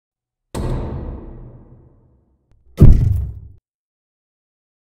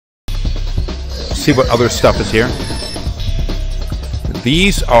see what other stuff is here.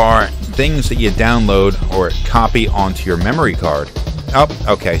 These are things that you download or copy onto your memory card. Oh,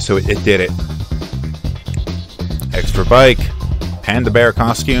 okay, so it did it. Extra bike, panda bear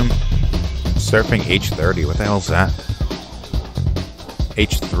costume, surfing H30. What the hell is that?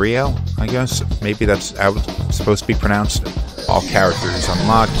 H3L, I guess. Maybe that's how it's supposed to be pronounced. All characters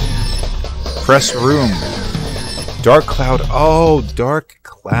unlocked. Press room. Dark Cloud. Oh, Dark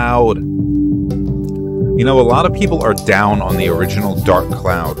Cloud. You know, a lot of people are down on the original Dark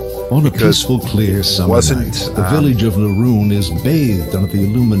Cloud. On a peaceful, clear summer night, the village of Naroon is bathed under the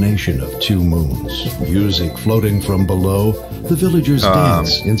illumination of 2 moons. Music floating from below, the villagers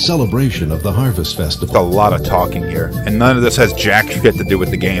dance in celebration of the Harvest Festival. There's a lot of talking here, and none of this has jack shit to do with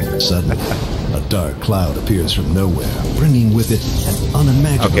the game. Suddenly, a dark cloud appears from nowhere, bringing with it an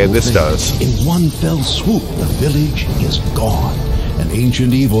unimaginable thing. In one fell swoop, the village is gone. An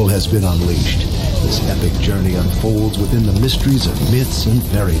ancient evil has been unleashed. This epic journey unfolds within the mysteries of myths and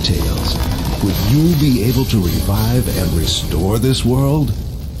fairy tales. Would you be able to revive and restore this world?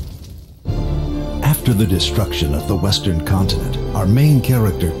 After the destruction of the Western continent, our main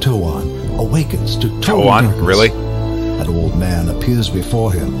character, Toan, awakens to total darkness. Really? An old man appears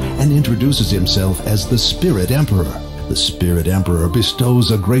before him and introduces himself as the Spirit Emperor. The Spirit Emperor bestows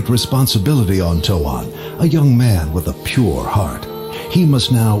a great responsibility on Toan, a young man with a pure heart. He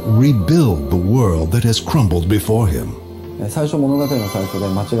must now rebuild the world that has crumbled before him.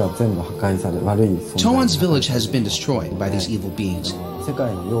 Toan's village has been destroyed by these evil beings.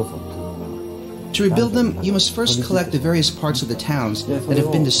 To rebuild them, you must first collect the various parts of the towns that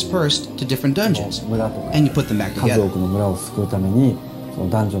have been dispersed to different dungeons, and you put them back together.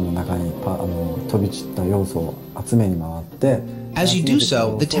 As you do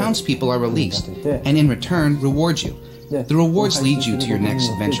so, the townspeople are released, and in return reward you. The rewards lead you to your next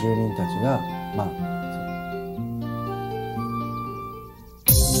adventure.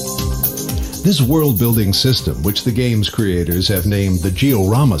 This world-building system, which the game's creators have named the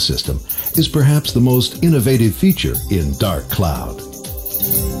Georama system, is perhaps the most innovative feature in Dark Cloud.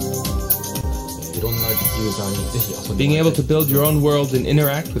 Being able to build your own world and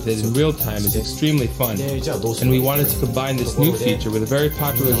interact with it in real time is extremely fun, and we wanted to combine this new feature with a very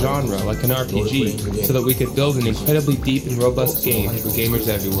popular genre like an RPG so that we could build an incredibly deep and robust game for gamers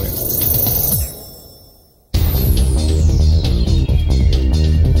everywhere.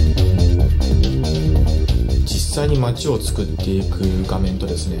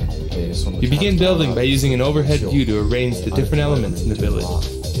 You begin building by using an overhead view to arrange the different elements in the village.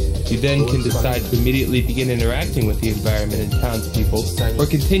 You then can decide to immediately begin interacting with the environment and townspeople, or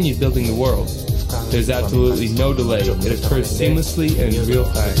continue building the world. There's absolutely no delay. It occurs seamlessly and in real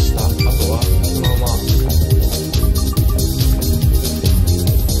time.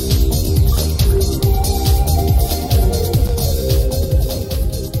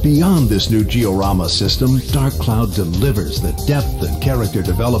 Beyond this new Georama system, Dark Cloud delivers the depth and character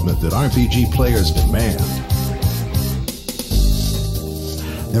development that RPG players demand.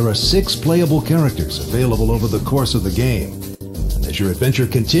 There are 6 playable characters available over the course of the game, and as your adventure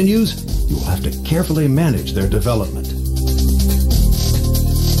continues, you will have to carefully manage their development.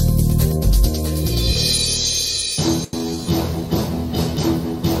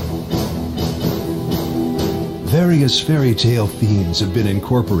 Various fairy tale themes have been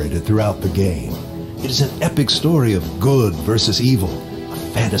incorporated throughout the game. It is an epic story of good versus evil, a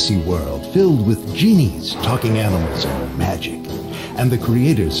fantasy world filled with genies, talking animals, and magic. And the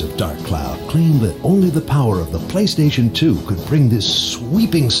creators of Dark Cloud claim that only the power of the PlayStation 2 could bring this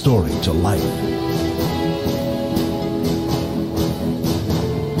sweeping story to life.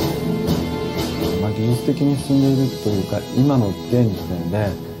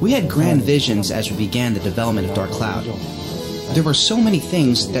 We had grand visions as we began the development of Dark Cloud. There were so many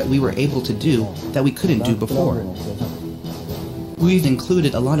things that we were able to do that we couldn't do before. We've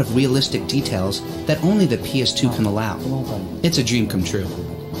included a lot of realistic details that only the PS2 can allow. It's a dream come true.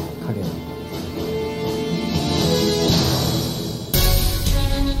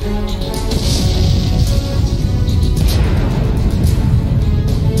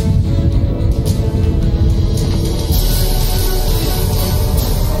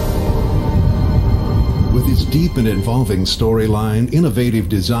 Deep and involving storyline, innovative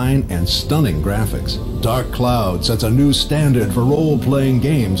design, and stunning graphics, Dark Cloud sets a new standard for role-playing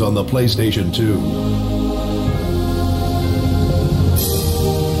games on the PlayStation 2.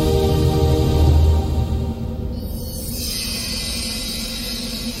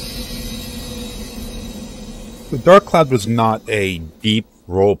 The Dark Cloud was not a deep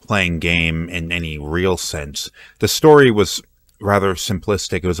role-playing game in any real sense. The story was rather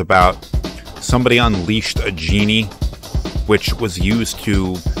simplistic. It was about somebody unleashed a genie, which was used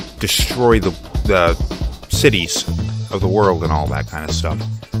to destroy the cities of the world and all that kind of stuff.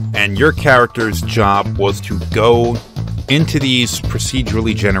 And your character's job was to go into these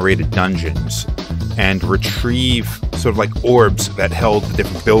procedurally generated dungeons and retrieve sort of like orbs that held the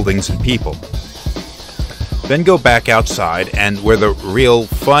different buildings and people. Then go back outside, and where the real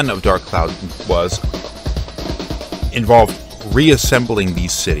fun of Dark Cloud was, involved reassembling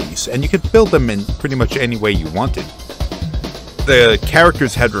these cities, and you could build them in pretty much any way you wanted. The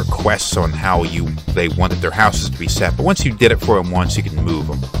characters had requests on how they wanted their houses to be set, but once you did it for them once, you can move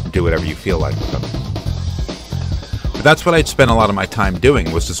them and do whatever you feel like with them. But that's what I'd spent a lot of my time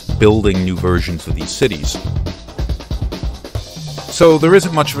doing, was just building new versions of these cities. So there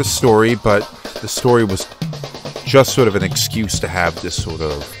isn't much of a story, but the story was just sort of an excuse to have this sort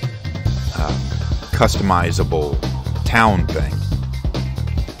of customizable town thing.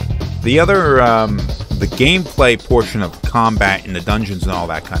 The other, the gameplay portion of combat in the dungeons and all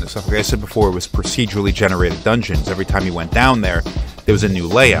that kind of stuff, like I said before, it was procedurally generated dungeons. Every time you went down there was a new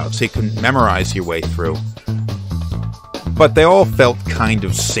layout, so you couldn't memorize your way through. But they all felt kind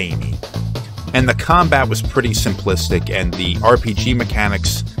of samey. And the combat was pretty simplistic, and the RPG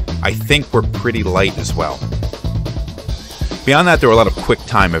mechanics, I think, were pretty light as well. Beyond that, there were a lot of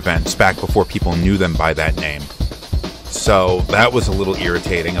quick-time events back before people knew them by that name. So that was a little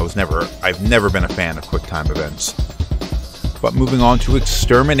irritating. I've never been a fan of quick-time events. But moving on to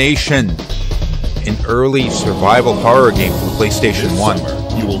Extermination, an early survival horror game for PlayStation 1. This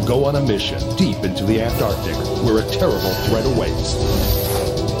summer, you will go on a mission deep into the Antarctic, where a terrible threat awaits.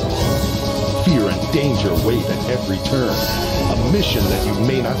 Fear and danger wait at every turn. A mission that you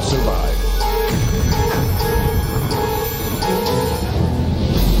may not survive.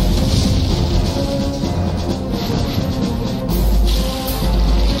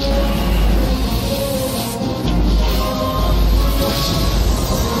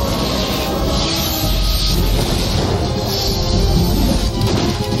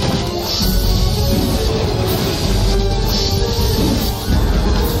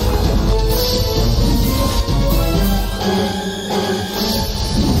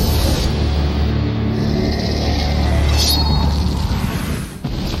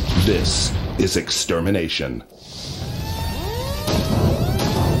 This is Extermination.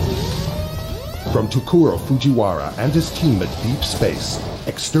 From Takuro Fujiwara and his team at Deep Space,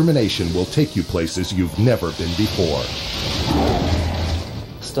 Extermination will take you places you've never been before.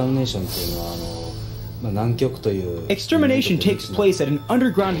 Extermination takes place at an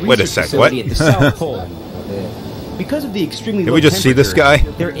underground research facility at the South Pole. Because of the extremely low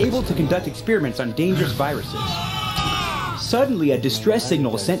temperature, they're able to conduct experiments on dangerous viruses. Suddenly, a distress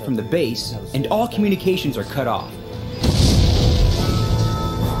signal is sent from the base, and all communications are cut off.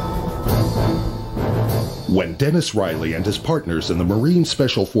 When Dennis Riley and his partners in the Marine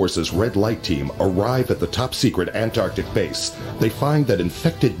Special Forces Red Light Team arrive at the top-secret Antarctic base, they find that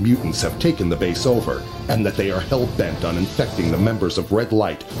infected mutants have taken the base over, and that they are hell-bent on infecting the members of Red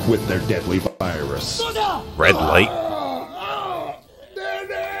Light with their deadly virus. Red Light?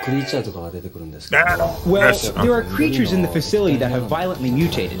 Well, there are creatures in the facility that have violently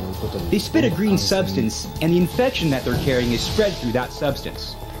mutated. They spit a green substance, and the infection that they're carrying is spread through that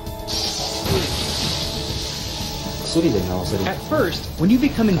substance. At first, when you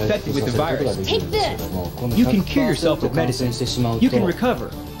become infected with the virus, take this! You can cure yourself with medicine. You can recover.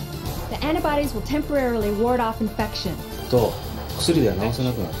 The antibodies will temporarily ward off infection.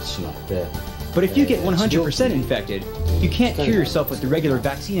 But if you get 100% infected, you can't cure yourself with the regular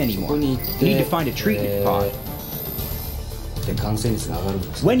vaccine anymore. You need to find a treatment pod.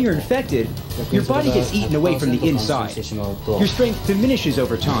 When you're infected, your body gets eaten away from the inside. Your strength diminishes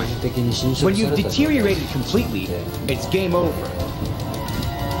over time. When you've deteriorated completely, it's game over.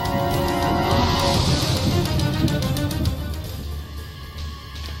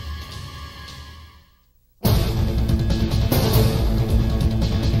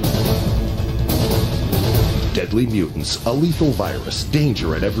 Deadly mutants, a lethal virus,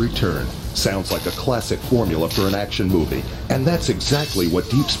 danger at every turn. Sounds like a classic formula for an action movie, and that's exactly what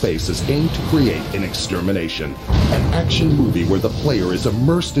Deep Space has aimed to create in Extermination. An action movie where the player is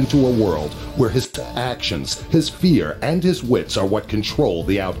immersed into a world where his actions, his fear, and his wits are what control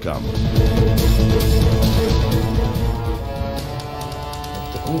the outcome.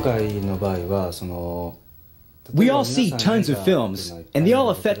 We all see tons of films, and they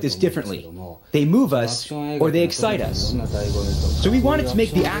all affect us differently. They move us, or they excite us. So we wanted to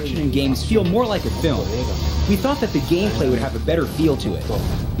make the action in games feel more like a film. We thought that the gameplay would have a better feel to it.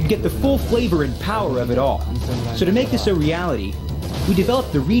 You'd get the full flavor and power of it all. So to make this a reality, we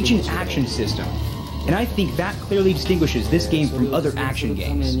developed the region action system, and I think that clearly distinguishes this game from other action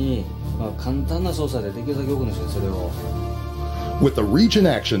games. With the region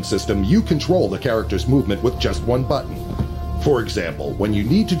action system, you control the character's movement with just one button. For example, when you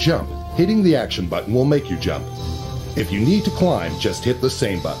need to jump, hitting the action button will make you jump. If you need to climb, just hit the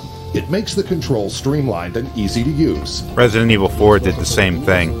same button. It makes the controls streamlined and easy to use. Resident Evil 4 did the same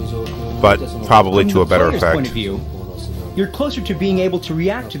thing, but probably to a better effect. Point of view, you're closer to being able to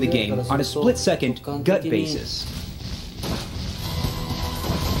react to the game on a split-second gut basis.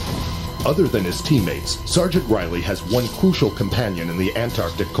 Other than his teammates, Sergeant Riley has one crucial companion in the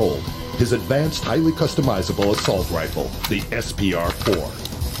Antarctic cold, his advanced, highly customizable assault rifle, the SPR-4.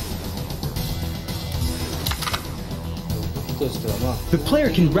 The player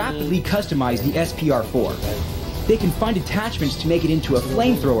can rapidly customize the SPR-4. They can find attachments to make it into a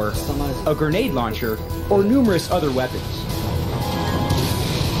flamethrower, a grenade launcher, or numerous other weapons.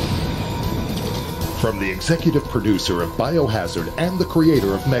 From the executive producer of Biohazard and the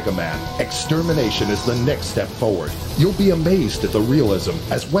creator of Mega Man, Extermination is the next step forward. You'll be amazed at the realism,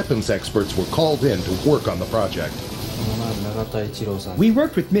 as weapons experts were called in to work on the project. We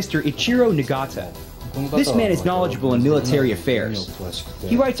worked with Mr. Ichiro Nagata. This man is knowledgeable in military affairs.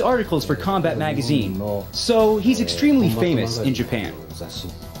 He writes articles for Combat Magazine, so he's extremely famous in Japan.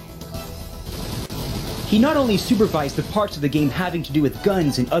 He not only supervised the parts of the game having to do with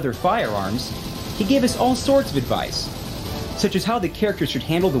guns and other firearms, he gave us all sorts of advice, such as how the characters should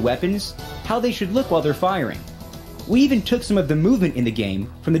handle the weapons, how they should look while they're firing. We even took some of the movement in the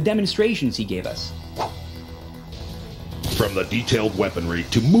game from the demonstrations he gave us. From the detailed weaponry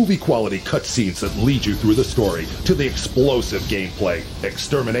to movie-quality cutscenes that lead you through the story to the explosive gameplay,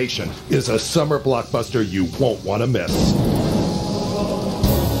 Extermination is a summer blockbuster you won't want to miss.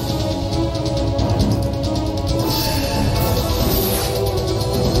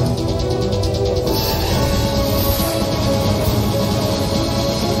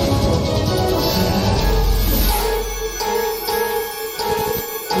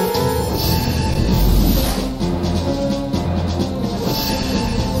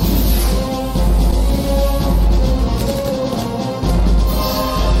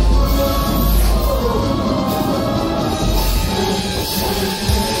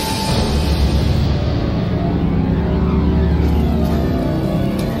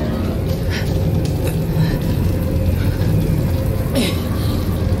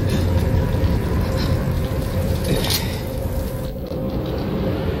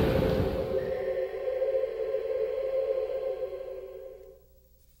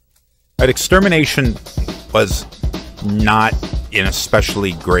 Extermination was not an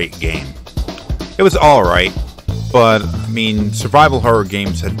especially great game. It was alright, but, I mean, survival horror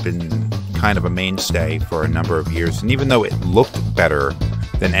games had been kind of a mainstay for a number of years, and even though it looked better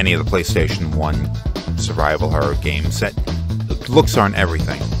than any of the PlayStation 1 survival horror games, that looks aren't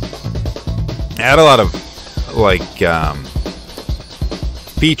everything. It had a lot of, like,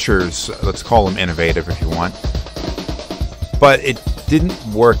 features, let's call them innovative if you want, but it didn't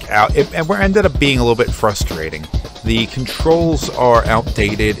work out. It ended up being a little bit frustrating. The controls are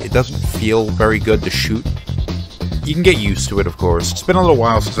outdated. It doesn't feel very good to shoot. You can get used to it, of course. It's been a little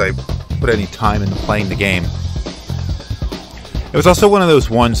while since I put any time into playing the game. It was also one of those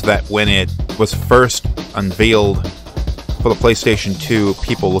ones that when it was first unveiled for the PlayStation 2,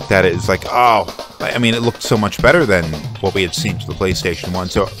 people looked at it as like, oh, I mean, it looked so much better than what we had seen for the PlayStation 1,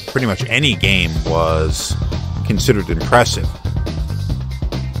 so pretty much any game was considered impressive.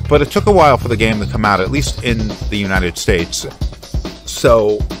 But it took a while for the game to come out, at least in the United States.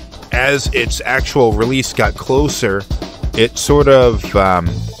 So, as its actual release got closer, it sort of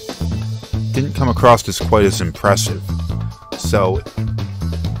didn't come across as quite as impressive. So,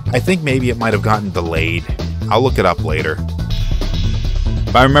 I think maybe it might have gotten delayed. I'll look it up later.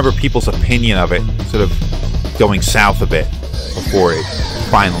 But I remember people's opinion of it sort of going south a bit before it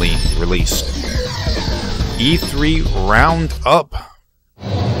finally released. E3 Roundup.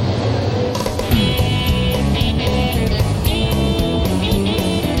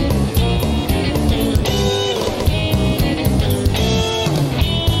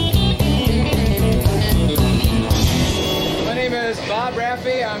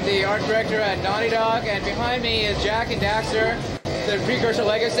 I'm the art director at Naughty Dog, and behind me is Jax and Daxter, the precursor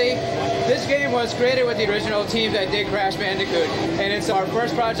legacy. This game was created with the original team that did Crash Bandicoot, and it's our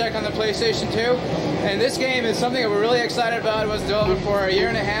first project on the PlayStation 2. And this game is something that we're really excited about. It was developed for a year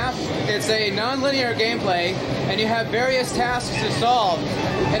and a half. It's a non-linear gameplay, and you have various tasks to solve.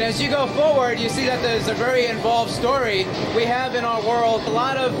 And as you go forward, you see that there's a very involved story. We have in our world a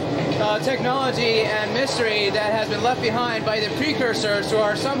lot of technology and mystery that has been left behind by the precursors who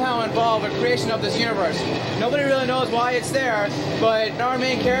are somehow involved in the creation of this universe. Nobody really knows why it's there, but our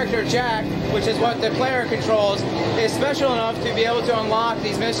main character, Jack, which is what the player controls, is special enough to be able to unlock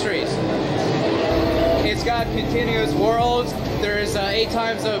these mysteries. It's got continuous worlds. There's 8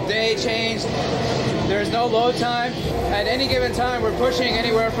 times of day change. There's no load time. At any given time, we're pushing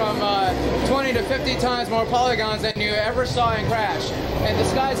anywhere from 20 to 50 times more polygons than you ever saw in Crash. And the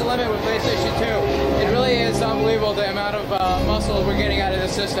sky's the limit with PlayStation 2. It really is unbelievable the amount of muscle we're getting out of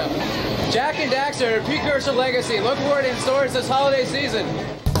this system. Jax and Daxter, Precursor Legacy. Look for it in stores this holiday season.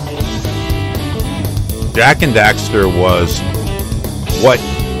 Jax and Daxter was what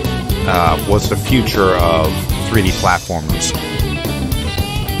was the future of 3D platformers.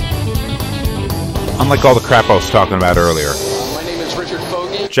 Unlike all the crap I was talking about earlier. My name is Richard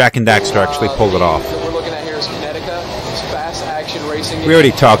Fogey. Jax and Daxter actually pulled it off. What we're looking at here is Kinetica. It's fast action racing. We already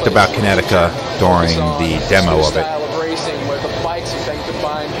talked about Kinetica during the demo of it. Style of racing where the bikes have been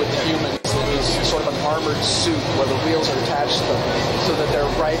combined with the humans. It's sort of an armored suit where the wheels are attached to them so that they're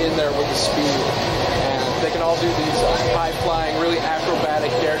right in there with the speed. And they can all do these high-flying, really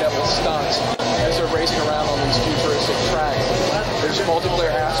acrobatic daredevil stunts as they're racing around on these futuristic tracks. There's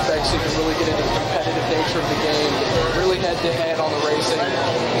multiplayer aspects, so you can really get into the competitive nature of the game, really head-to-head on the racing.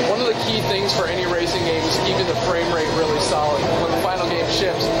 One of the key things for any racing game is keeping the frame rate really solid. When the final game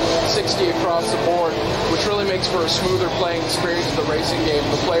ships, 60 across the board, which really makes for a smoother playing experience of the racing game.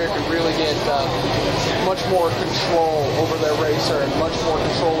 The player can really get much more control over their racer and much more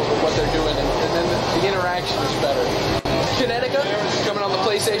control over what they're doing, and then the interaction is better. Kinetica, coming on the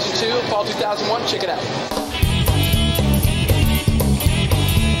PlayStation 2, fall 2001, check it out.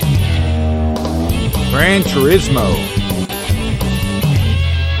 Gran Turismo.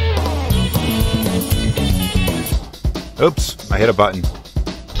 Oops, I hit a button.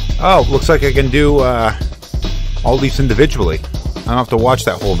 Oh, looks like I can do all these individually. I don't have to watch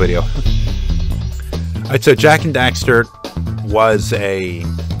that whole video. Alright, so Jax and Daxter was a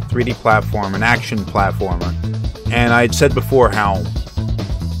 3D platform, an action platformer. And I'd said before how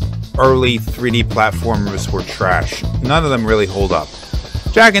early 3D platformers were trash. None of them really hold up.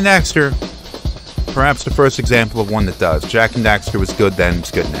 Jax and Daxter, perhaps the first example of one that does. Jax and Daxter was good then,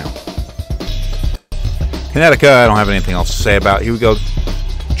 it's good now. Kinetica, I don't have anything else to say about. Here we go.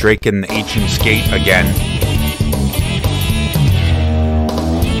 Drake and the Ancient Skate again.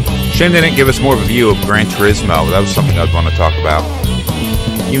 Shame they didn't give us more of a view of Gran Turismo. That was something I'd want to talk about.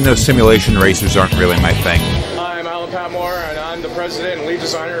 Even though simulation racers aren't really my thing. I'm Alan Patmore, and I'm the president and lead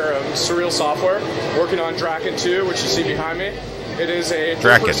designer of Surreal Software, working on Drakan II, which you see behind me. It is a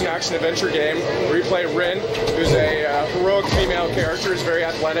third-person action-adventure game where you play Rin, who's a heroic female character, who's very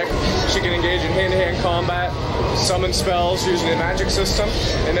athletic. She can engage in hand-to-hand combat, summon spells using the magic system,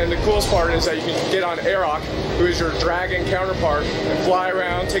 and then the coolest part is that you can get on Aerok, who is your dragon counterpart, and fly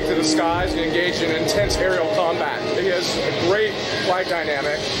around, take to the skies, and engage in intense aerial combat. It has a great flight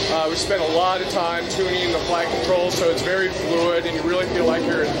dynamic. We spent a lot of time tuning the flight controls, so it's very fluid, and you really feel like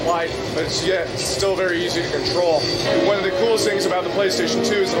you're in flight, but it's yet still very easy to control. And one of the coolest things about the PlayStation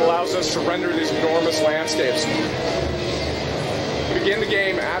 2 is it allows us to render these enormous landscapes. You begin the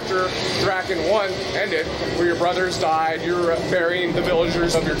game after Drakan 1 ended, where your brothers died, you're burying the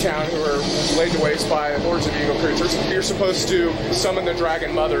villagers of your town who were laid to waste by hordes of evil creatures. You're supposed to summon the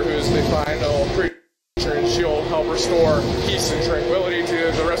Dragon Mother, who is the final creature, and she'll help restore peace and tranquility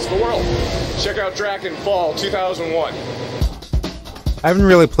to the rest of the world. Check out Drakan Fall 2001. I haven't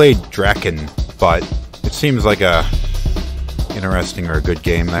really played Drakan, but it seems like a interesting or a good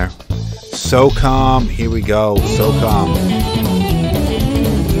game there. SOCOM, here we go, SOCOM.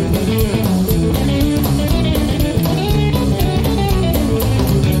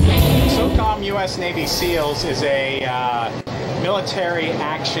 SOCOM U.S. Navy SEALs is a military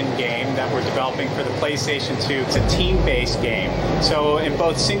action game that we're developing for the PlayStation 2. It's a team-based game. So in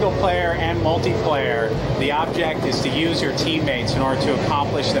both single-player and multiplayer, the object is to use your teammates in order to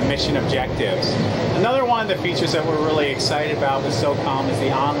accomplish the mission objectives. Another one of the features that we're really excited about with SOCOM is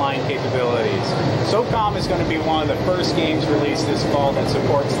the online capabilities. SOCOM is going to be one of the first games released this fall that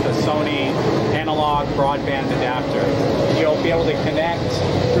supports the Sony analog broadband adapter. You'll be able to connect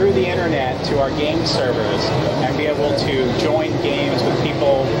through the internet to our game servers and be able to join join games with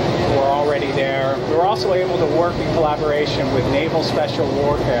people who are already there. We were also able to work in collaboration with Naval Special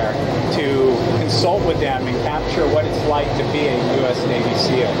Warfare to consult with them and capture what it's like to be a U.S. Navy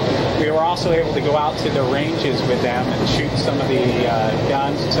SEAL. We were also able to go out to the ranges with them and shoot some of the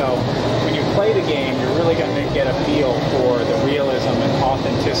guns. So when you play the game, you're really going to get a feel for the realism and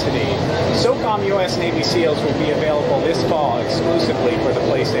authenticity. SOCOM U.S. Navy SEALs will be available this fall exclusively for the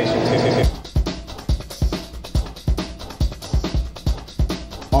PlayStation 2.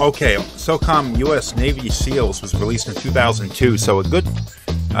 Okay, SOCOM U.S. Navy SEALs was released in 2002, so a good,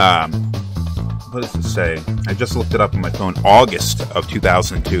 what does it say? I just looked it up on my phone, August of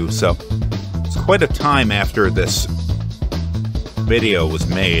 2002, so it's quite a time after this video was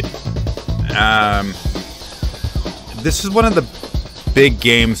made. This is one of the big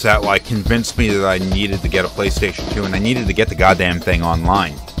games that, like, convinced me that I needed to get a PlayStation 2, and I needed to get the goddamn thing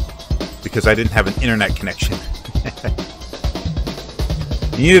online, because I didn't have an internet connection.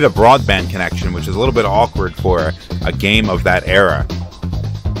 You needed a broadband connection, which is a little bit awkward for a game of that era.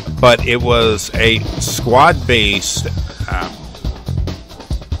 But it was a squad-based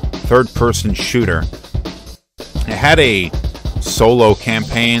third-person shooter. It had a solo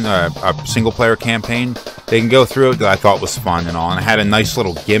campaign, a single-player campaign. They can go through it that I thought was fun and all. And it had a nice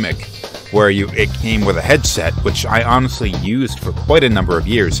little gimmick where it came with a headset, which I honestly used for quite a number of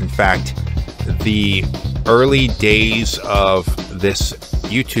years. In fact, the early days of this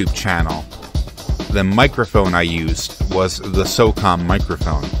YouTube channel, the microphone I used was the SOCOM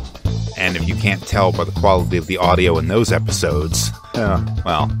microphone. And if you can't tell by the quality of the audio in those episodes,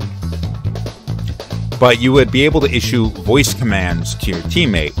 well. But you would be able to issue voice commands to your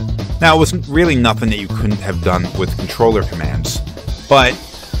teammate. Now, it was really nothing that you couldn't have done with controller commands, but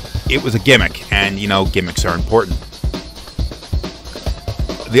it was a gimmick, and, you know, gimmicks are important.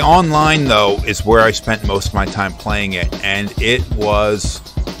 The online, though, is where I spent most of my time playing it, and it's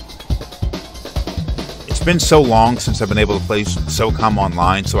been so long since I've been able to play SOCOM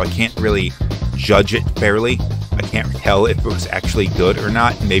online, so I can't really judge it fairly. I can't tell if it was actually good or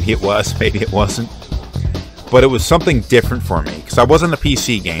not. Maybe it was, maybe it wasn't. But it was something different for me, because I wasn't a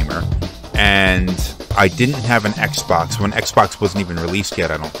PC gamer, and I didn't have an Xbox when Xbox wasn't even released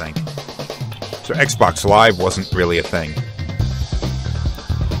yet, I don't think. So Xbox Live wasn't really a thing.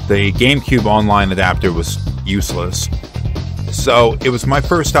 The GameCube online adapter was useless. So it was my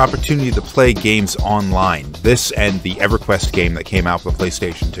first opportunity to play games online. This and the EverQuest game that came out for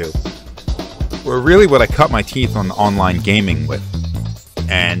PlayStation 2 were really what I cut my teeth on online gaming with.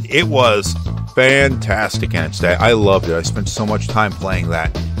 And it was fantastic in its day. I loved it. I spent so much time playing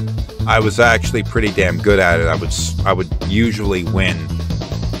that. I was actually pretty damn good at it. I would usually win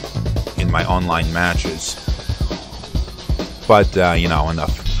in my online matches. But, you know,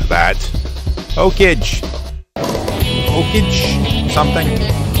 enough of that. OKAGE. OKAGE? Something?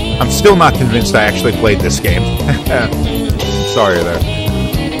 I'm still not convinced I actually played this game. Sorry there.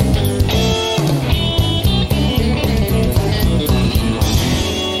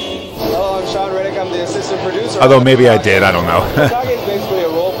 Although maybe I did, I don't know.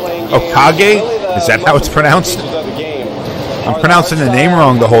 Okage? Is that how it's pronounced? I'm pronouncing the name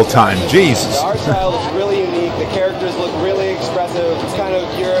wrong the whole time. Jesus. The art style is really unique. The characters look really expressive. It's kind of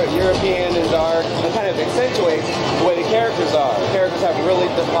European and dark. It kind of accentuates the way the characters are. The characters have really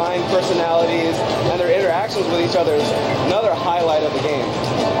defined personalities, and their interactions with each other is another highlight of the game.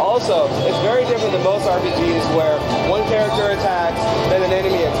 Also, it's very different than most RPGs where one character attacks, then an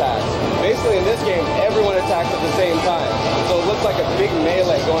enemy attacks. Basically, in this game, everyone attacks at the same time. So it looks like a big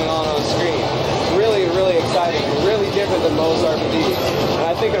melee going on screen. Really, really exciting. Really different than most RPGs. And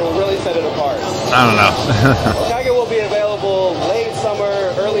I think it will really set it apart. I don't know. OKAGE will be available late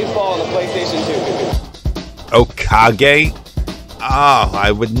summer, early fall on the PlayStation 2. OKAGE? Oh,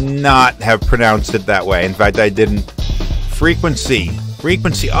 I would not have pronounced it that way. In fact, I didn't. Frequency.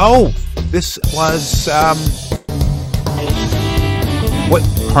 Oh, this was, what,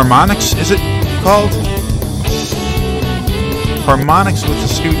 Harmonix is it called? Harmonix was a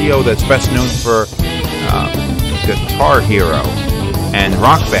studio that's best known for Guitar Hero and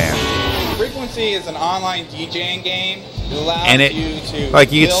Rock Band. Frequency is an online DJing game. It allows you to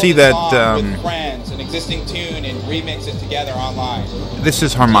like you can see that with friends, an existing tune, and remix it together online. This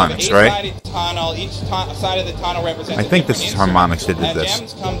is Harmonix, right? Tunnel. Each side of the tunnel represents I think this is Harmonix that did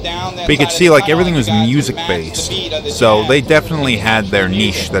this. But you could see like everything was music based, so they definitely had their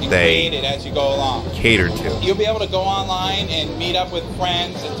niche that they catered to. You'll be able to go online and meet up with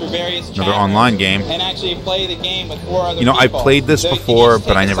friends through various channels. Another online game. And actually play the game with 4 other people. You know, I played this before,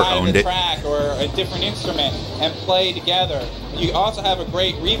 but I never owned it. Or a different instrument and play together You also have a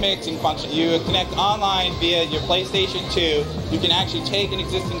great remixing function. You connect online via your PlayStation 2. You can actually take an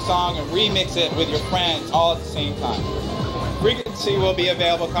existing song and remix it with your friends all at the same time. Frequency will be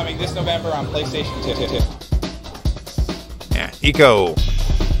available coming this November on PlayStation 2. Yeah, Eco.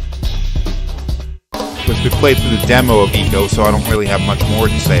 Because we played through the demo of Eco, so I don't really have much more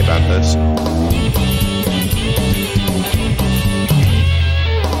to say about this.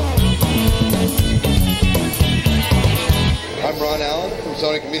 I'm Ron Allen from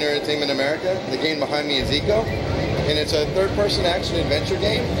Sony Computer Entertainment America. The game behind me is Eco, and it's a third-person action-adventure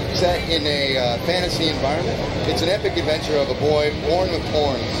game set in a fantasy environment. It's an epic adventure of a boy born with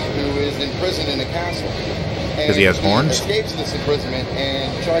horns who is imprisoned in a castle. Because he has horns? He escapes this imprisonment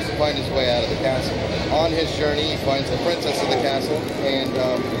and tries to find his way out of the castle. On his journey, he finds the princess of the castle, and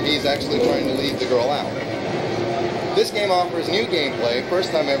he's actually trying to lead the girl out. This game offers new gameplay,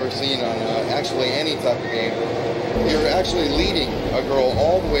 first time ever seen on actually any type of game. You're actually leading a girl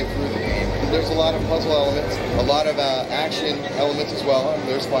all the way through the game. There's a lot of puzzle elements, a lot of action elements as well.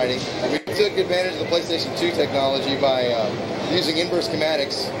 There's fighting. We took advantage of the PlayStation 2 technology by using inverse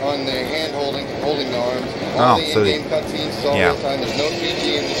schematics on the hand holding the arms. All the in-game cutscenes is all real time. There's no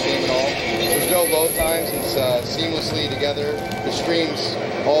 3G in this game at all. There's no load times. It's seamlessly together. It streams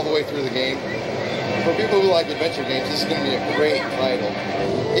all the way through the game. For people who like adventure games, this is going to be a great title.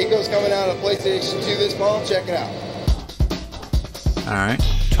 Eco's coming out on PlayStation 2 this fall. Check it out. Alright.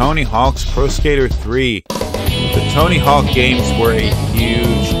 Tony Hawk's Pro Skater 3. The Tony Hawk games were a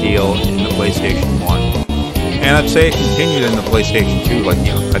huge deal in the PlayStation 1. And I'd say it continued in the PlayStation 2. Like,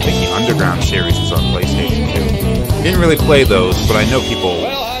 you know, I think the Underground series was on PlayStation 2. Didn't really play those, but I know people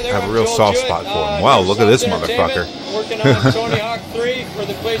have a real soft spot for them. Wow, look at this motherfucker. Working on Tony Hawk 3 for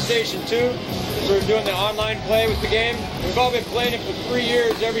the PlayStation 2. We're doing the online play with the game. We've all been playing it for 3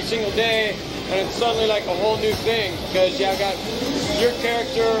 years every single day, and it's suddenly like a whole new thing because you got your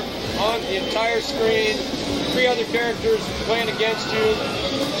character on the entire screen, 3 other characters playing against you,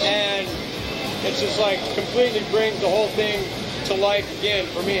 and it's just like completely brings the whole thing to life again.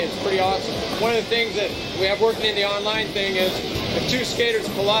 For me, it's pretty awesome. One of the things that we have working in the online thing is if 2 skaters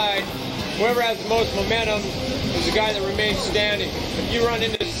collide, whoever has the most momentum is the guy that remains standing. If you run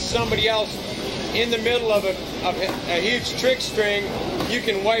into somebody else in the middle of a huge trick string, you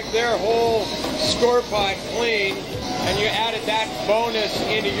can wipe their whole score pot clean, and you added that bonus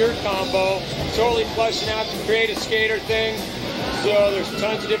into your combo, totally flushing out to create a skater thing. So there's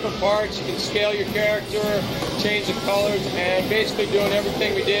tons of different parts. You can scale your character, change the colors, and basically doing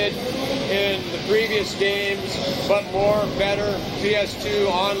everything we did in the previous games, but more, better, PS2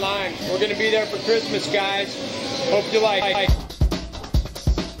 online. We're going to be there for Christmas, guys. Hope you like.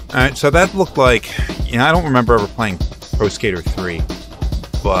 Alright, so that looked like, you know, I don't remember ever playing Pro Skater 3,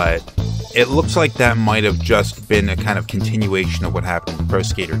 but it looks like that might have just been a kind of continuation of what happened in Pro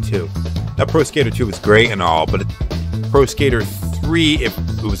Skater 2. Now, Pro Skater 2 was great and all, but Pro Skater 3, if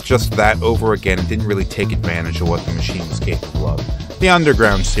it was just that over again, it didn't really take advantage of what the machine was capable of. The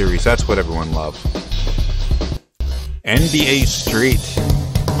Underground series, that's what everyone loved. NBA Street.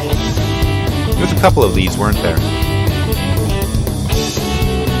 There's a couple of these, weren't there?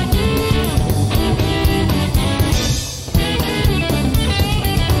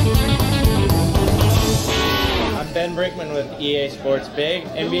 Ben Brickman with EA Sports Big.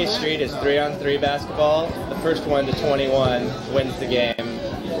 NBA Street is 3-on-3 basketball. The first one to 21 wins the game.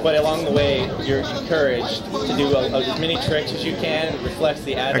 But along the way, you're encouraged to do as many tricks as you can. It reflects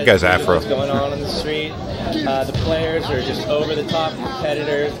the attitude of what's going on the street. The players are just over-the-top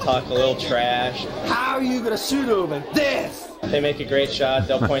competitors, talk a little trash. How are you going to shoot over this? They make a great shot,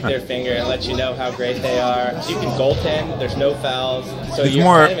 they'll point their finger and let you know how great they are. You can goaltend, there's no fouls. So it's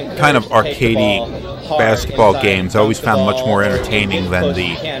more kind of arcadey basketball games. I always found much more entertaining than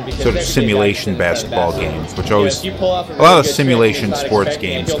the sort of simulation basketball games, which always, a lot of simulation sports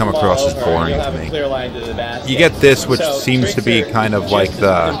games come across as boring to me. You get this, which seems to be kind of like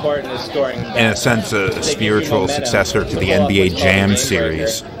the, in a sense, a spiritual successor to the NBA Jam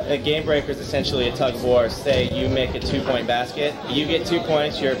series. A game breaker is essentially a tug of war. Say you make a 2-point basket, you get 2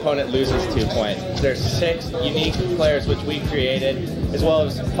 points, your opponent loses 2 points. There's 6 unique players which we created, as well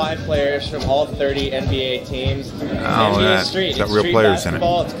as 5 players from all 30 NBA teams. NBA Street, it's got real players in it.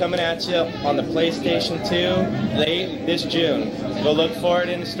 It's coming at you on the PlayStation 2 late this June. Go look for it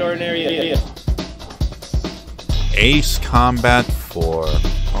in the store near you. Ace Combat 4.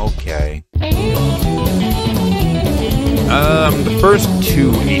 Okay. The first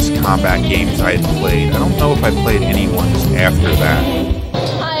 2 Ace Combat games I had played, I don't know if I played any ones after that.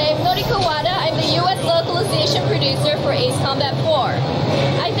 I'm Noriko Wada. I'm the U.S. localization producer for Ace Combat 4.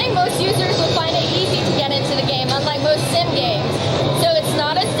 I think most users will find it easy to get into the game, unlike most sim games.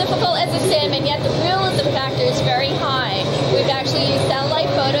 a sim, and yet the realism factor is very high. We've actually used satellite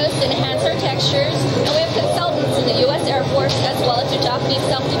photos to enhance our textures, and we have consultants in the U.S. Air Force as well as the Japanese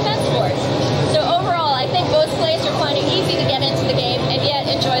Self-Defense Force. So overall, I think most players are finding it easy to get into the game and yet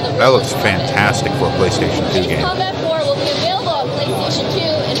enjoy the realism. That looks fantastic for a PlayStation 2 game. Combat 4 will be available on PlayStation 2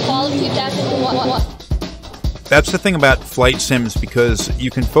 in fall of 2001. That's the thing about flight sims, because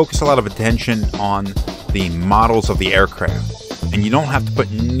you can focus a lot of attention on the models of the aircraft, and you don't have to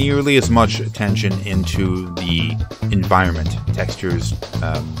put nearly as much attention into the environment, textures,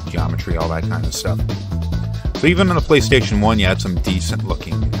 geometry, all that kind of stuff. So even on the PlayStation 1, you had some decent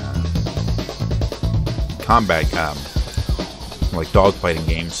looking combat, like dogfighting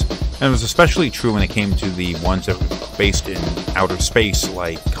games. And it was especially true when it came to the ones that were based in outer space,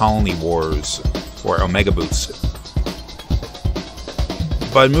 like Colony Wars or Omega Boots.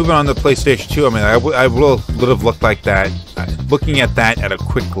 But moving on to PlayStation 2, I mean, I would have looked like that. Looking at that at a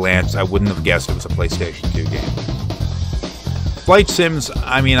quick glance, I wouldn't have guessed it was a PlayStation 2 game. Flight sims,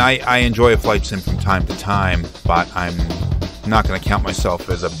 I mean, I enjoy a flight sim from time to time, but I'm not going to count myself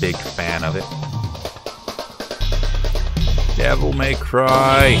as a big fan of it. Devil May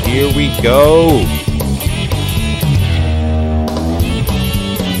Cry, here we go!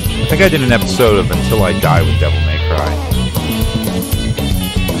 I think I did an episode of Until I Die with Devil May Cry.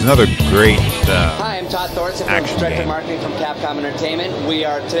 It's another great Hi, I'm Todd Thorson, Director of Marketing from Capcom Entertainment. We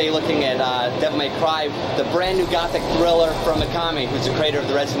are today looking at Devil May Cry, the brand new gothic thriller from Mikami, who's the creator of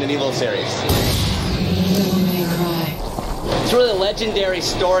the Resident Evil series. Devil May Cry. It's really the legendary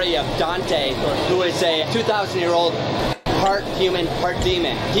story of Dante, who is a 2,000-year-old part human, part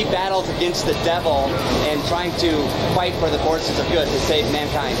demon. He battles against the devil and trying to fight for the forces of good to save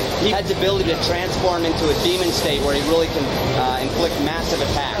mankind. He has the ability to transform into a demon state where he really can inflict massive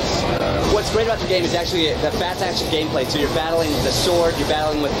attacks. What's great about the game is actually the fast action gameplay. So you're battling with a sword, you're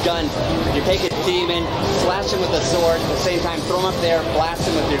battling with guns. You take a demon, slash him with a sword, at the same time throw him up there, blast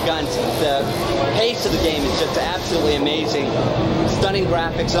him with your guns. The pace of the game is just absolutely amazing. Stunning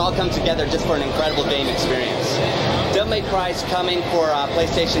graphics, it all comes together just for an incredible game experience. Devil May Cry is coming for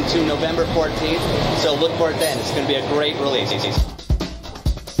PlayStation 2 November 14th, so look for it then. It's going to be a great release.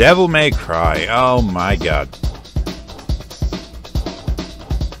 Devil May Cry, oh my god.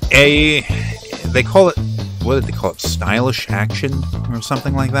 They call it, what did they call it, stylish action or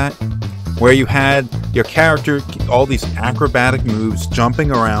something like that? Where you had your character, all these acrobatic moves, jumping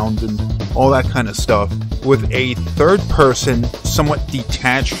around and all that kind of stuff, with a third person, somewhat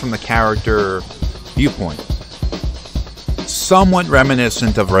detached from the character viewpoint. Somewhat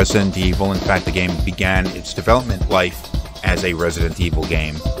reminiscent of Resident Evil. In fact, the game began its development life as a Resident Evil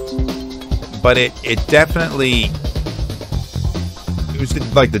game. But it definitely... it was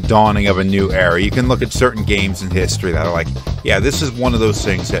like the dawning of a new era. You can look at certain games in history that are like, yeah, this is one of those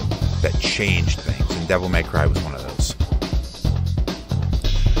things that changed things. And Devil May Cry was one of those.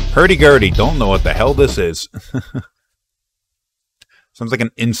 Herdy Gerdy, don't know what the hell this is. Sounds like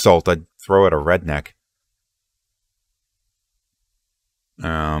an insult I'd throw at a redneck.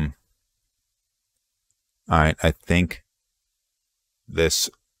 Alright, I think this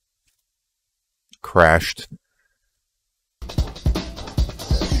crashed.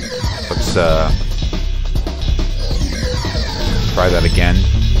 Let's try that again.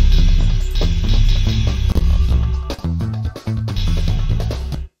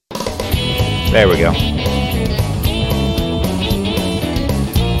 There we go.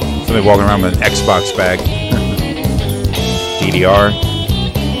 Somebody walking around with an Xbox bag. DDR.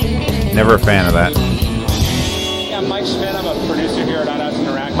 Never a fan of that. Yeah, I'm Mike Schmidt. I'm a producer here at IOS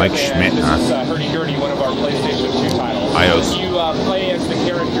Interactive. Mike Schmidt, This is Herdy Gerdy, one of our PlayStation 2 titles. IOS. You play as the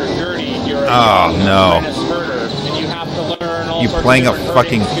character Gerdy. You're oh, no. herder, and you have to learn all you playing a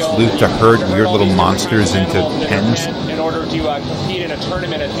fucking flute to herd weird little monsters into pens? In order to compete in a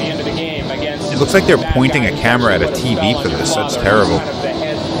tournament at the end of the game against... It looks like they're pointing a camera at a TV for this. That's terrible. Kind of the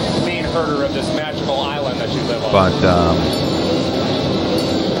main herder of this magical island that you live on. But,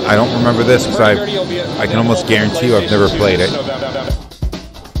 I don't remember this because I can almost guarantee you I've never played it.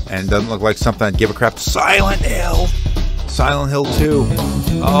 And it doesn't look like something I'd give a crap. Silent Hill! Silent Hill 2.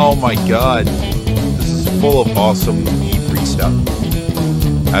 Oh my god. This is full of awesome E3 stuff.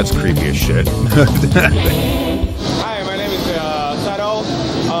 That's creepy as shit. Hi, my name is Sato.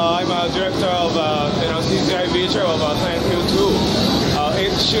 I'm a director of CGI feature of Silent Hill 2.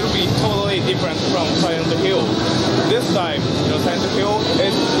 It should be totally different from Silent Hill. This time, Silent Hill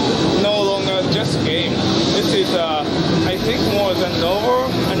is no longer just a game. This is, I think, more than a novel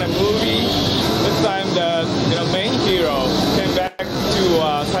and a movie. This time, the main hero came back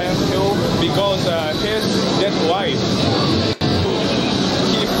to Silent Hill because his dead wife.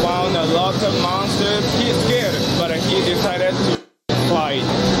 He found a lot of monsters. He's scared, but he decided to fight.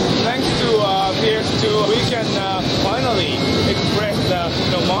 Thanks to PS2, we can finally express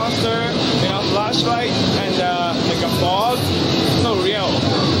the monster, flashlight and like a fog, so real.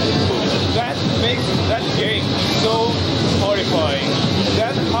 That makes that game so horrifying.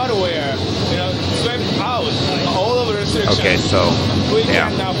 That hardware, swept out all of the restrictions. Okay, so we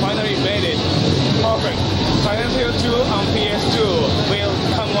can now finally made it perfect. Silent Hill 2 on PS2 will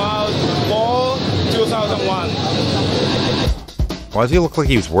come out fall 2001. Why does he look like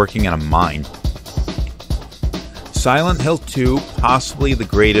he was working in a mine? Silent Hill 2, possibly the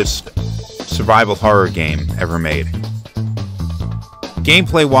greatest survival horror game ever made.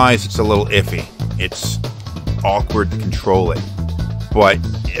 Gameplay-wise, it's a little iffy. It's awkward to control it. But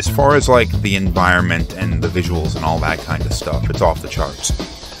as far as like the environment and the visuals and all that kind of stuff, it's off the charts.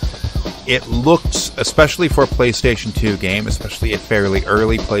 It looks, especially for a PlayStation 2 game, especially a fairly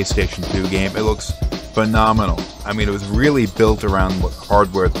early PlayStation 2 game, it looks phenomenal. I mean, it was really built around what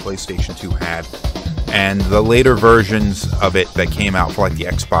hardware the PlayStation 2 had. And the later versions of it that came out for like the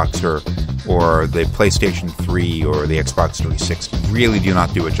Xbox or the PlayStation 3 or the Xbox 360 really do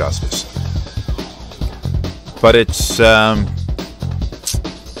not do it justice. But it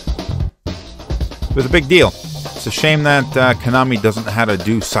was a big deal. It's a shame that Konami doesn't know how to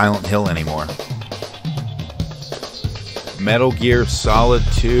do Silent Hill anymore. Metal Gear Solid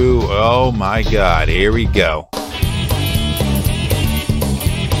 2. Oh my god, here we go.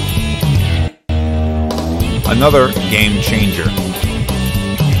 Another game changer.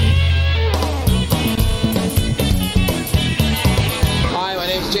 Hi, my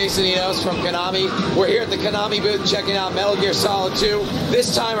name's Jason Enos from Konami. We're here at the Konami booth checking out Metal Gear Solid 2.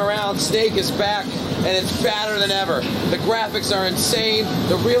 This time around, Snake is back, and it's badder than ever. The graphics are insane.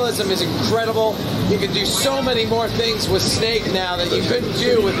 The realism is incredible. You can do so many more things with Snake now that you couldn't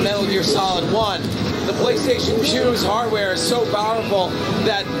do with Metal Gear Solid 1. The PlayStation 2's hardware is so powerful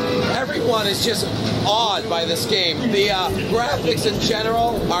that everyone is just awed by this game. The graphics in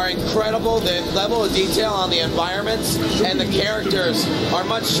general are incredible. The level of detail on the environments and the characters are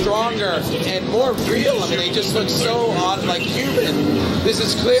much stronger and more real. I mean, they just look so odd, like human. This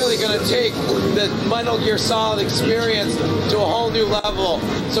is clearly going to take the Metal Gear Solid experience to a whole new level.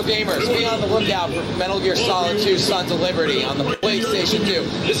 So gamers, be on the lookout for Metal Gear Solid 2 Sons of Liberty on the PlayStation 2.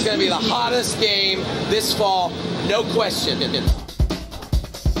 This is going to be the hottest game this fall, no question.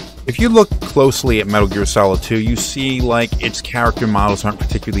 If you look closely at Metal Gear Solid 2, you see like its character models aren't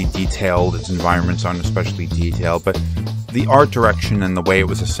particularly detailed, its environments aren't especially detailed, but the art direction and the way it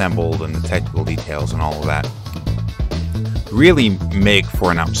was assembled and the technical details and all of that really make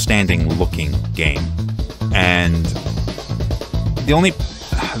for an outstanding looking game. And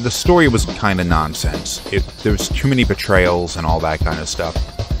the story was kind of nonsense. There was too many betrayals and all that kind of stuff.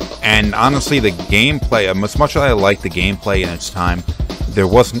 And honestly, the gameplay, as much as I liked the gameplay in its time, there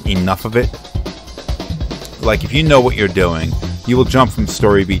wasn't enough of it. Like, if you know what you're doing, you will jump from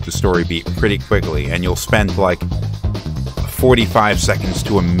story beat to story beat pretty quickly, and you'll spend like 45 seconds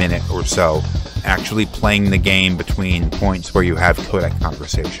to a minute or so actually playing the game between points where you have codec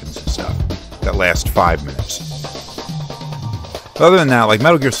conversations and stuff that last 5 minutes. But other than that, like,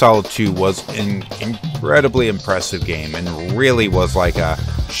 Metal Gear Solid 2 was an incredibly impressive game and really was like a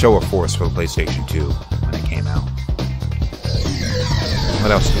show of force for the PlayStation 2 when it came out.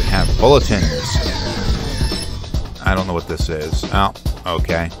 What else do we have? Bulletins. I don't know what this is. Oh,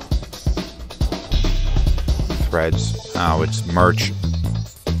 okay. Threads. Oh, it's merch.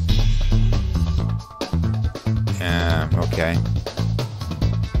 Okay.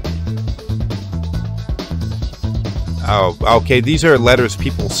 Oh, okay, these are letters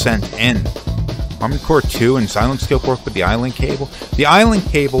people sent in. Armored Core 2 and Silent Scope work with the island cable. The island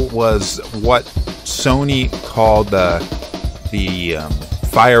cable was what Sony called the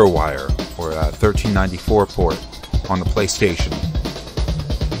Firewire, or 1394 port on the PlayStation.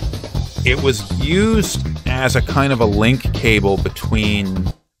 It was used as a kind of a link cable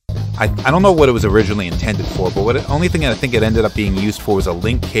between... I don't know what it was originally intended for, but the only thing I think it ended up being used for was a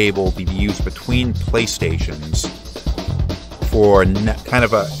link cable to be used between PlayStations for kind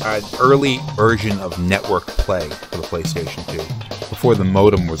of an early version of network play for the PlayStation 2, before the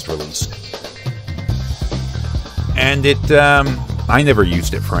modem was released. And I never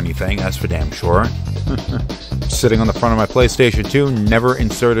used it for anything, that's for damn sure. Sitting on the front of my PlayStation 2, never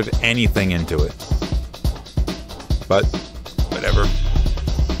inserted anything into it. But, whatever.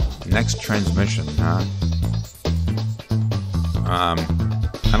 Next transmission, huh? I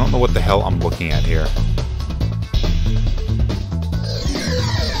don't know what the hell I'm looking at here.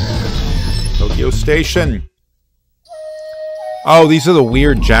 Tokyo Station. Oh, these are the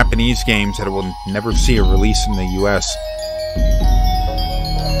weird Japanese games that will never see a release in the US.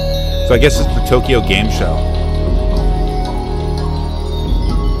 So I guess it's the Tokyo Game Show.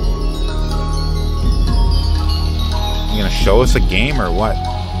 You gonna show us a game or what?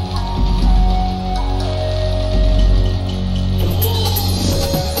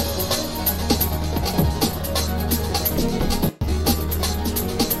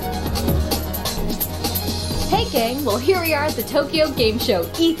 Hey gang, well here we are at the Tokyo Game Show,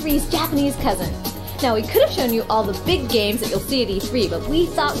 E3's Japanese cousin. Now we could have shown you all the big games that you'll see at E3, but we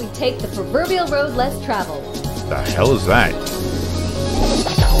thought we'd take the proverbial road less traveled. The hell is that?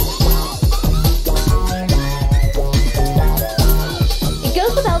 It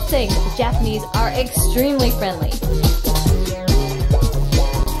goes without saying that the Japanese are extremely friendly.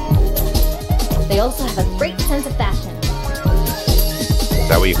 They also have a great sense of fashion. Is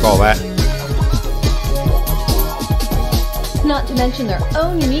that what you call that? Not to mention their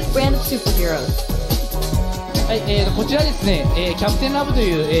own unique brand of superheroes.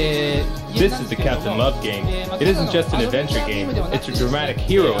 This is the Captain Love game. It isn't just an adventure game, it's a dramatic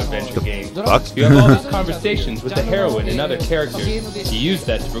hero adventure game. Fuck? You have all these conversations with the heroine and other characters. You use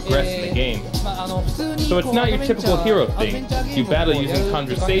that to progress in the game. So it's not your typical hero thing. You battle using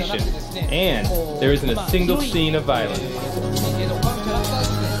conversation, and there isn't a single scene of violence.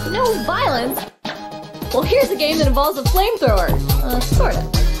 No violence? Well, here's a game that involves a flamethrower. Sort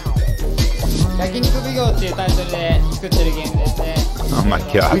of. Oh my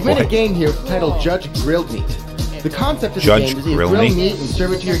god. We've made a game here titled Judge Grilled Meat. The concept of the game is that you grill meat and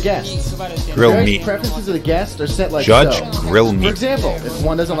serve it to your guests. Grill The meat. preferences of the guests are set like Judge so. grill meat. For example, if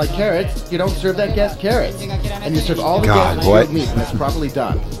one doesn't like carrots, you don't serve that guest carrots. And you serve all the God, guests what? grilled meat when it's properly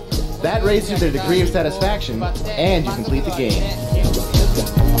done. That raises their degree of satisfaction, and you complete the game.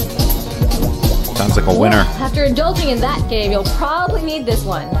 Sounds like a winner. Well, after indulging in that game, you'll probably need this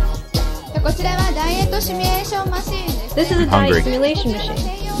one. This is a diet simulation machine.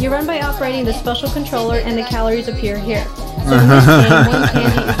 You run by operating the special controller and the calories appear here. So in this game, 1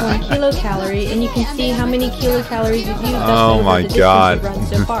 candy is 1 kilocalorie, and you can see how many kilocalories you've used Oh my god. you've run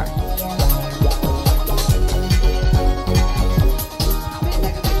so far.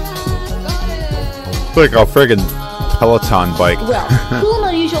 It's like a friggin' Peloton bike. Well, cool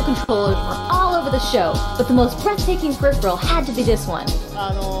and unusual controllers are all over the show, but the most breathtaking peripheral had to be this one.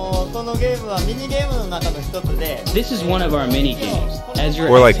 This is one of our mini games. As you're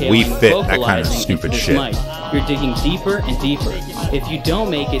Or like exhaling, Wii Fit, that kind of vocalizing stupid into this shit. mic, you're digging deeper and deeper. If you don't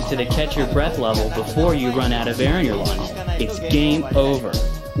make it to the catch your breath level before you run out of air in your lungs, it's game over.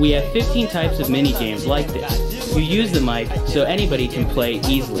 We have 15 types of mini games like this. You use the mic so anybody can play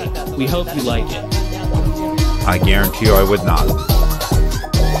easily. We hope you like it. I guarantee you I would not.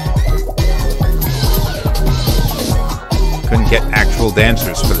 Couldn't get actual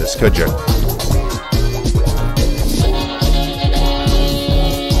dancers for this, could you?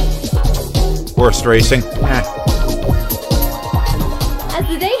 Horse racing? As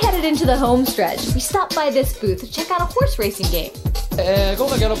the day headed into the home stretch, we stopped by this booth to check out a horse racing game.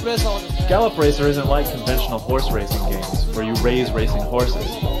 Gallop Racer isn't like conventional horse racing games, where you raise racing horses.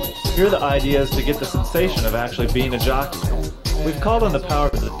 Here the idea is to get the sensation of actually being a jockey. We've called on the power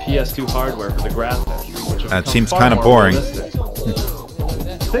of the PS2 hardware for the graphics, which That seems kind of boring. I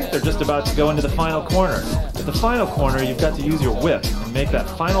think they're just about to go into the final corner. At the final corner, you've got to use your whip and make that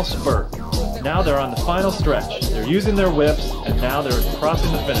final spurt. Now they're on the final stretch. They're using their whips, and now they're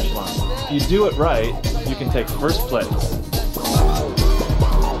crossing the finish line. If you do it right, you can take first place.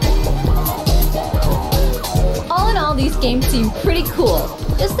 All in all, these games seem pretty cool.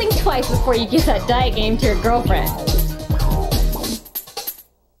 Just think twice before you give that diet game to your girlfriend.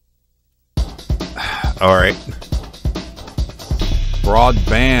 Alright.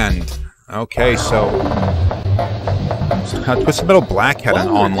 Broadband. Okay, so Twisted Metal Black had an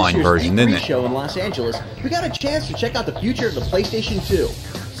online version, didn't it? Show in Los Angeles, we got a chance to check out the future of the PlayStation 2.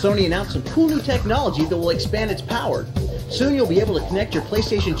 Sony announced some cool new technology that will expand its power. Soon you'll be able to connect your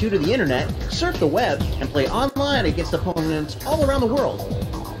PlayStation 2 to the internet, surf the web, and play online against opponents all around the world.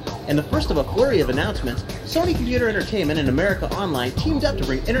 And the first of a flurry of announcements, Sony Computer Entertainment and America Online teamed up to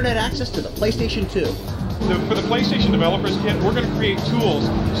bring internet access to the PlayStation 2. For the PlayStation Developers Kit, we're going to create tools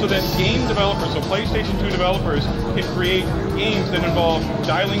so that game developers, so PlayStation 2 developers, can create games that involve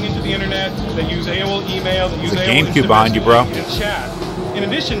dialing into the internet, that use AOL email, that use AOL GameCube behind you, bro. and chat. In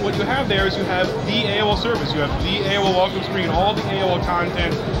addition, what you have there is you have the AOL service. You have the AOL welcome screen, all the AOL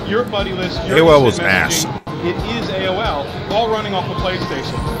content, your buddy list, your AOL was messaging. ass. It is AOL, all running off the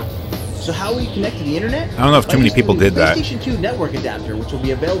PlayStation. So how will you connect to the internet? I don't know if too many people did that. PlayStation 2 network adapter, which will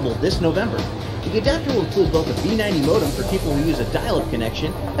be available this November. You The adapter will include both a B90 modem for people who use a dial-up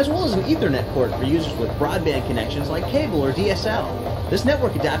connection, as well as an Ethernet port for users with broadband connections like cable or DSL. This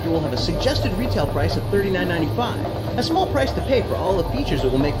network adapter will have a suggested retail price of $39.95, a small price to pay for all the features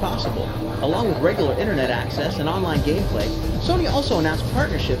it will make possible. Along with regular internet access and online gameplay, Sony also announced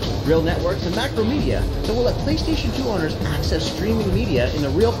partnerships with Real Networks and Macromedia that will let PlayStation 2 owners access streaming media in the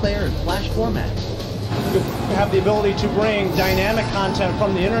Real Player and Flash formats. You have the ability to bring dynamic content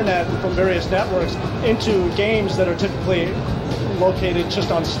from the internet and from various networks into games that are typically located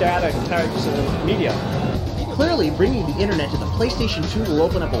just on static types of media. Clearly, bringing the internet to the PlayStation 2 will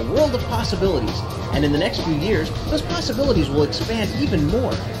open up a world of possibilities, and in the next few years, those possibilities will expand even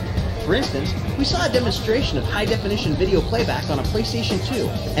more. For instance, we saw a demonstration of high-definition video playback on a PlayStation 2,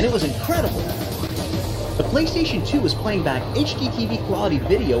 and it was incredible. The PlayStation 2 is playing back HDTV quality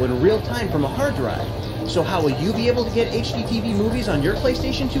video in real time from a hard drive. So how will you be able to get HDTV movies on your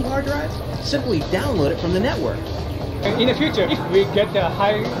PlayStation 2 hard drive? Simply download it from the network. In the future, if we get the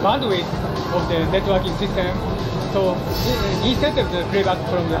high bandwidth of the networking system, so instead of the playback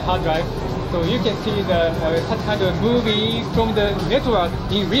from the hard drive, so you can see such kind of movie from the network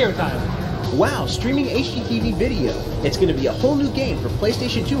in real time. Wow, streaming HDTV video. It's going to be a whole new game for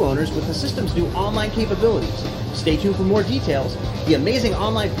PlayStation 2 owners with the system's new online capabilities. Stay tuned for more details. The amazing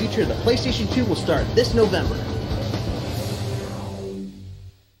online future of the PlayStation 2 will start this November.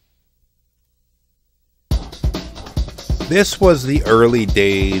 This was the early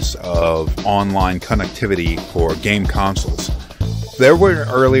days of online connectivity for game consoles. There were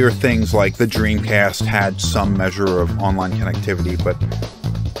earlier things like the Dreamcast had some measure of online connectivity, but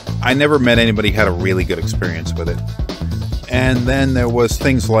I never met anybody who had a really good experience with it. And then there was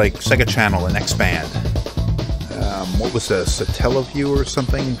things like Sega Channel and X-Band. What was this, Satellaview or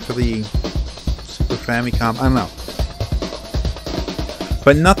something for the Super Famicom? I don't know.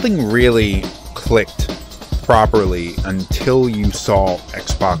 But nothing really clicked properly until you saw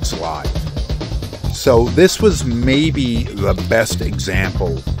Xbox Live. So this was maybe the best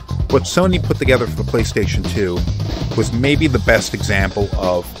example. What Sony put together for the PlayStation 2 was maybe the best example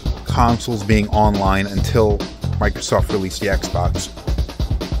of consoles being online until Microsoft released the Xbox.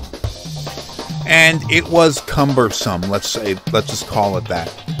 And it was cumbersome, let's just call it that.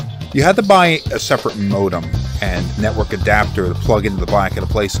 You had to buy a separate modem and network adapter to plug into the back of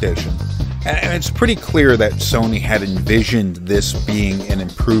the PlayStation. And it's pretty clear that Sony had envisioned this being an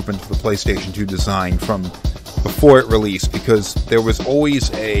improvement to the PlayStation 2 design from before it released, because there was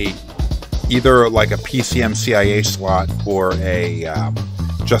always either like a PCM-CIA slot or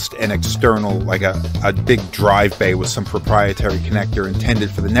just an external, like a big drive bay with some proprietary connector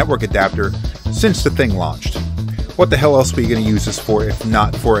intended for the network adapter since the thing launched. What the hell else were you going to use this for if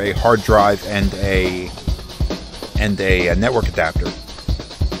not for a hard drive and a network adapter?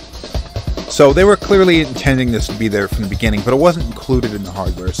 So they were clearly intending this to be there from the beginning, but it wasn't included in the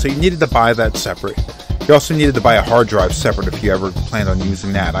hardware, so you needed to buy that separate. You also needed to buy a hard drive separate if you ever planned on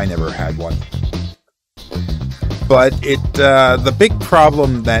using that. I never had one. But the big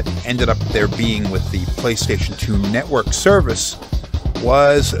problem that ended up there being with the PlayStation 2 network service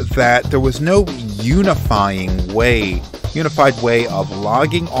was that there was no unified way of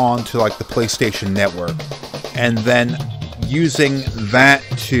logging on to like the PlayStation network and then using that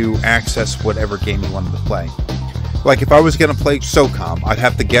to access whatever game you wanted to play. Like if I was going to play SOCOM, I'd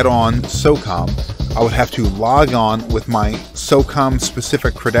have to get on SOCOM. I would have to log on with my SOCOM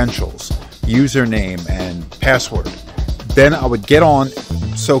specific credentials, username and password. Then I would get on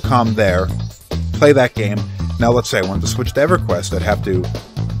SOCOM there, play that game. Now let's say I wanted to switch to EverQuest, I'd have to,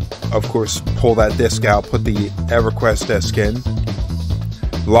 of course, pull that disk out, put the EverQuest disk in,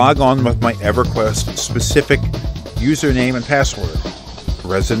 log on with my EverQuest specific username and password.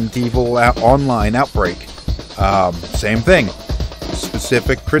 Resident Evil Online Outbreak, same thing.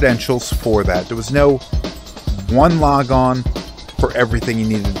 Specific credentials for that. There was no one logon for everything you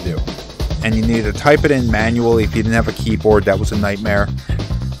needed to do. And you needed to type it in manually. If you didn't have a keyboard, that was a nightmare.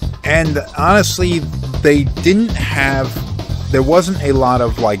 And honestly, there wasn't a lot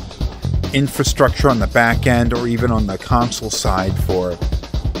of like infrastructure on the back end or even on the console side for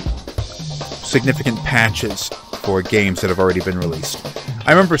significant patches for games that have already been released.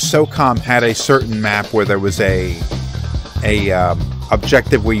 I remember SOCOM had a certain map where there was a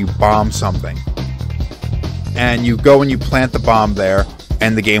objective where you bomb something. And you go and you plant the bomb there,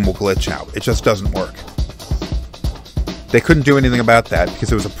 and the game will glitch out. It just doesn't work. They couldn't do anything about that because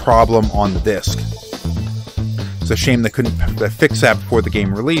there was a problem on the disc. It's a shame they couldn't fix that before the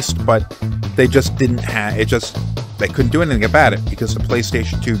game released, but they just didn't have it. they couldn't do anything about it because the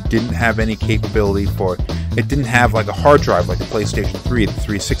PlayStation 2 didn't have any capability for it. It didn't have like a hard drive like the PlayStation 3, the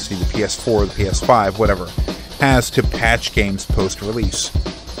 360, the PS4, the PS5, whatever, has to patch games post-release.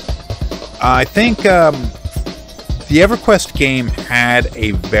 I think the EverQuest game had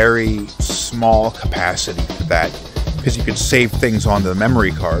a very small capacity for that because you could save things onto the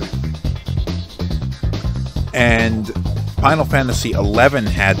memory card. And Final Fantasy XI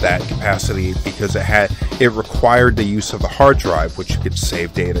had that capacity because it required the use of the hard drive, which you could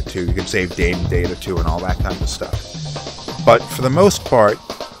save data to. You could save data to, and all that kind of stuff. But for the most part,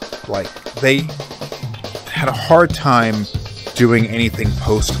 like, they had a hard time doing anything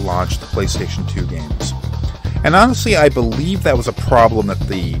post-launch the PlayStation 2 games. And honestly, I believe that was a problem that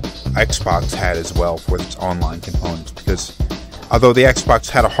the Xbox had as well for its online components, because although the Xbox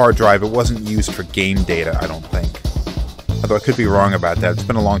had a hard drive, it wasn't used for game data, I don't think. Although I could be wrong about that. It's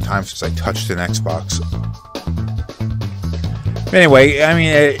been a long time since I touched an Xbox. Anyway, I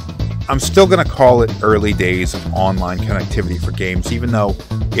mean, I'm still going to call it early days of online connectivity for games, even though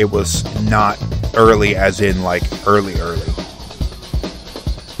it was not early as in, like, early.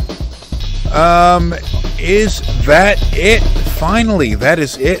 Is that it? Finally, that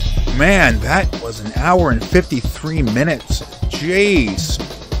is it. Man, that was an hour and 53 minutes. Jeez.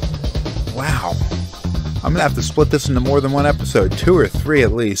 Wow. I'm gonna have to split this into more than one episode. 2 or 3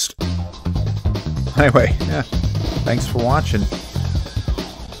 at least. Anyway, yeah. Thanks for watching.